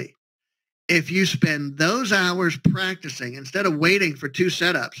tremendously if you spend those hours practicing instead of waiting for 2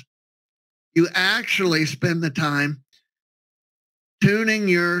 setups. You actually spend the time tuning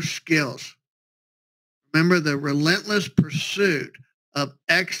your skills. Remember, the relentless pursuit of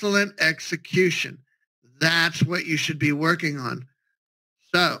excellent execution. That's what you should be working on.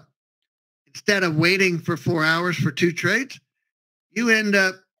 So instead of waiting for 4 hours for 2 trades, you end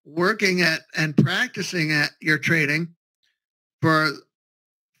up working at and practicing at your trading for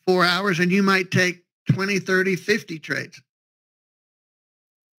 4 hours, and you might take 20, 30, 50 trades.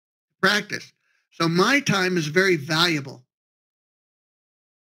 Practice. So my time is very valuable.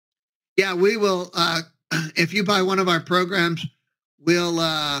 Yeah, we will, if you buy one of our programs, we'll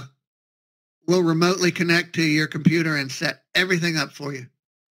remotely connect to your computer and set everything up for you.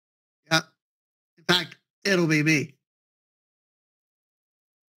 Yep. In fact, it'll be me.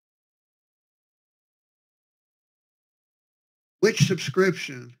 Which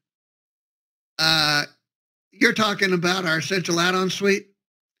subscription? You're talking about our Essential Add-on Suite?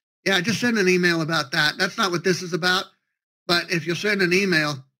 Yeah, just send an email about that. That's not what this is about, but if you'll send an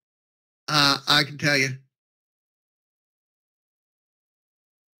email, I can tell you.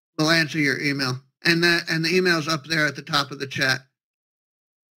 We'll answer your email. And the email's up there at the top of the chat.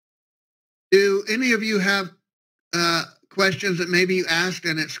 Do any of you have questions that maybe you asked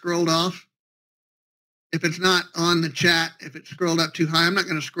and it scrolled off? If it's not on the chat, if it's scrolled up too high, I'm not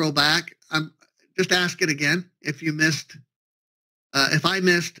going to scroll back. Just ask it again if you missed, if I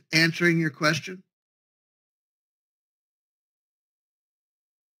missed answering your question.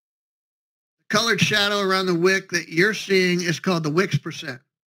 The colored shadow around the wick that you're seeing is called the Wicks percent.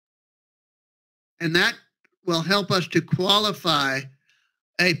 And that will help us to qualify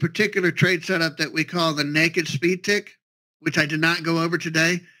a particular trade setup that we call the naked speed tick, which I did not go over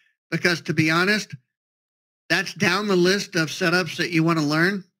today because, to be honest, that's down the list of setups that you want to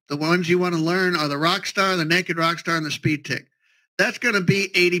learn. The ones you want to learn are the Rockstar, the Naked Rockstar, and the Speed Tick. That's going to be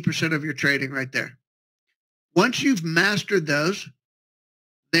 80% of your trading right there. Once you've mastered those,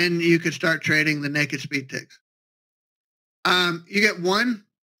 then you could start trading the Naked Speed Ticks. You get one,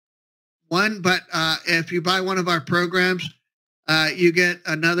 but if you buy one of our programs, you get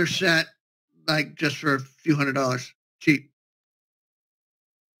another set like just for a few $100s, cheap.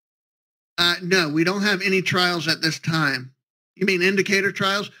 No, we don't have any trials at this time. You mean indicator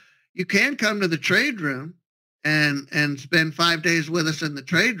trials? You can come to the trade room and spend 5 days with us in the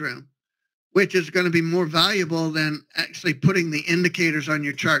trade room, which is going to be more valuable than actually putting the indicators on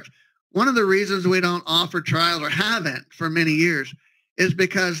your chart. One of the reasons we don't offer trials or haven't for many years is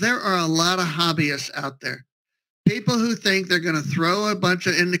because there are a lot of hobbyists out there. People who think they're going to throw a bunch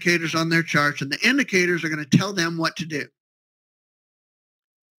of indicators on their charts and the indicators are going to tell them what to do.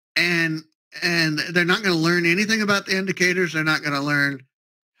 And they're not going to learn anything about the indicators. They're not going to learn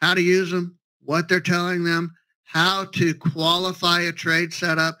how to use them, what they're telling them, how to qualify a trade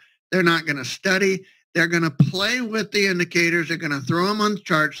setup. They're not going to study. They're going to play with the indicators. They're going to throw them on the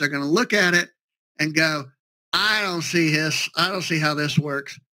charts. They're going to look at it and go, I don't see this. I don't see how this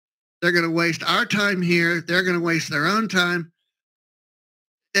works. They're going to waste our time here. They're going to waste their own time.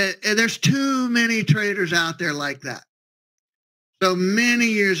 There's too many traders out there like that. So many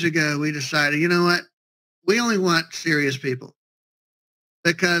years ago, we decided, you know what? We only want serious people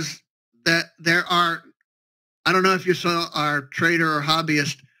because there are, I don't know if you saw our trader or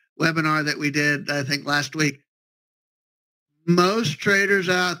hobbyist webinar that we did, I think last week. Most traders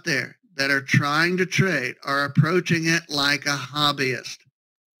out there that are trying to trade are approaching it like a hobbyist.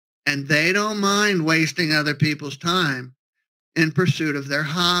 And they don't mind wasting other people's time in pursuit of their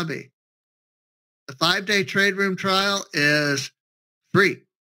hobby. The 5-day trade room trial is free.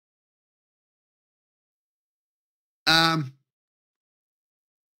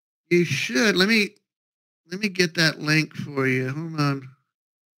 You should, let me get that link for you. Hold on.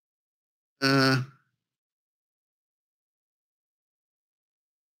 I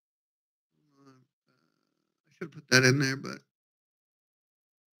should put that in there, but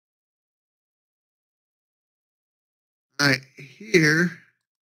all right, here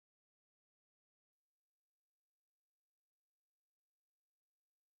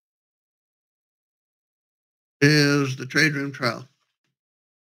is the trade room trial.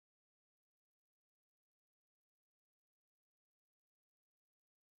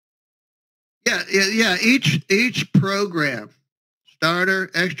 Yeah. Each program, starter,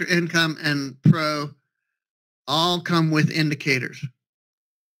 extra income, and pro, all come with indicators.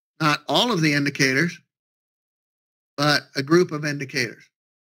 Not all of the indicators, but a group of indicators.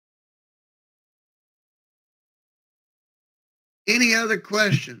 Any other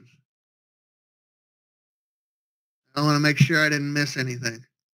questions? I want to make sure I didn't miss anything.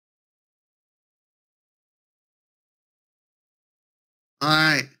 All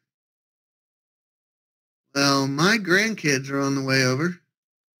right. Well, my grandkids are on the way over.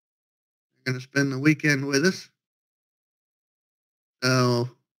 They're going to spend the weekend with us. So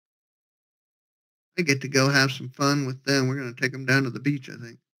I get to go have some fun with them. We're going to take them down to the beach, I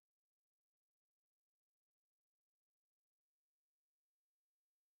think.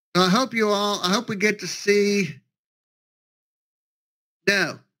 So I hope we get to see.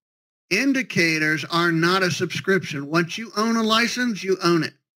 No, indicators are not a subscription. Once you own a license, you own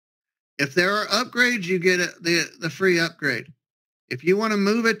it. If there are upgrades, you get the free upgrade. If you want to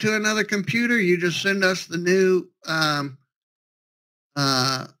move it to another computer, you just send us the new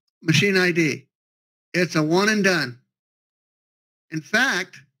machine ID. It's a one and done. In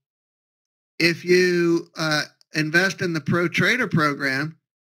fact, if you invest in the Pro Trader program,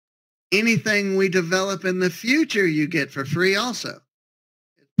 anything we develop in the future you get for free also.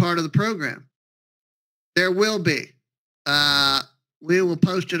 It's part of the program. There will be. We will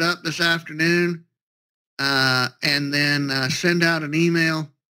post it up this afternoon and then send out an email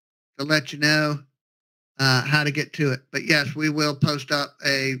to let you know how to get to it. But yes, we will post up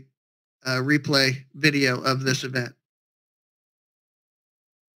a replay video of this event.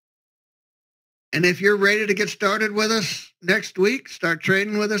 And if you're ready to get started with us next week, start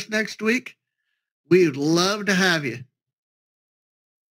trading with us next week, we would love to have you.